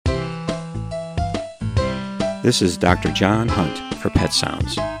This is Dr. John Hunt for Pet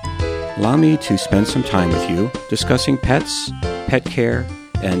Sounds. Allow me to spend some time with you discussing pets, pet care,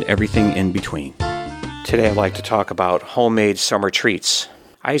 and everything in between. Today I'd like to talk about homemade summer treats.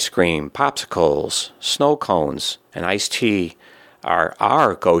 Ice cream, popsicles, snow cones, and iced tea are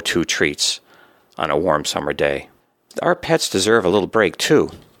our go-to treats on a warm summer day. Our pets deserve a little break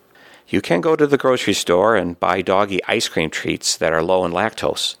too. You can go to the grocery store and buy doggy ice cream treats that are low in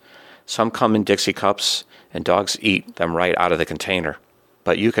lactose. Some come in Dixie cups, and dogs eat them right out of the container.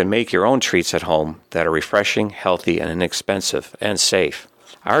 But you can make your own treats at home that are refreshing, healthy, and inexpensive, and safe.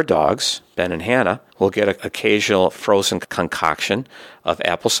 Our dogs, Ben and Hannah, will get an occasional frozen concoction of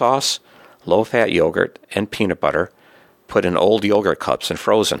applesauce, low-fat yogurt, and peanut butter put in old yogurt cups and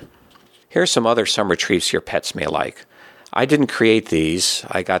frozen. Here are some other summer treats your pets may like. I didn't create these.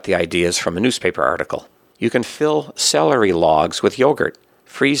 I got the ideas from a newspaper article. You can fill celery logs with yogurt,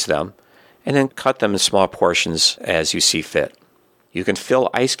 freeze them, and then cut them in small portions as you see fit. You can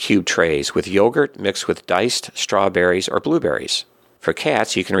fill ice cube trays with yogurt mixed with diced strawberries or blueberries. For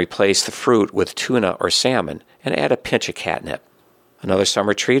cats, you can replace the fruit with tuna or salmon and add a pinch of catnip. Another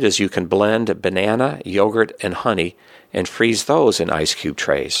summer treat is you can blend banana, yogurt, and honey and freeze those in ice cube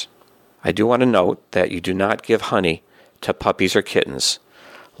trays. I do want to note that you do not give honey to puppies or kittens.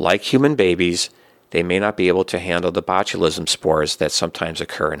 Like human babies, they may not be able to handle the botulism spores that sometimes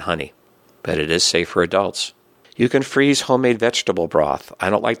occur in honey, but it is safe for adults. You can freeze homemade vegetable broth. I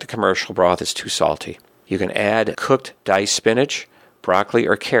don't like the commercial broth, it's too salty. You can add cooked diced spinach, broccoli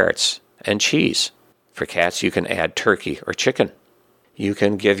or carrots, and cheese. For cats, you can add turkey or chicken. You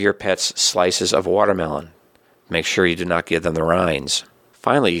can give your pets slices of watermelon. Make sure you do not give them the rinds.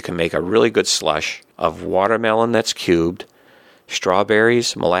 Finally, you can make a really good slush of watermelon that's cubed,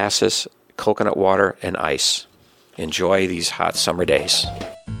 strawberries, molasses, coconut water, and ice. Enjoy these hot summer days.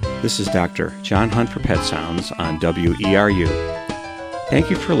 This is Dr. John Hunt for Pet Sounds on WERU. Thank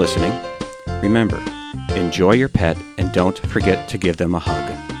you for listening. Remember, enjoy your pet and don't forget to give them a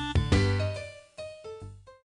hug.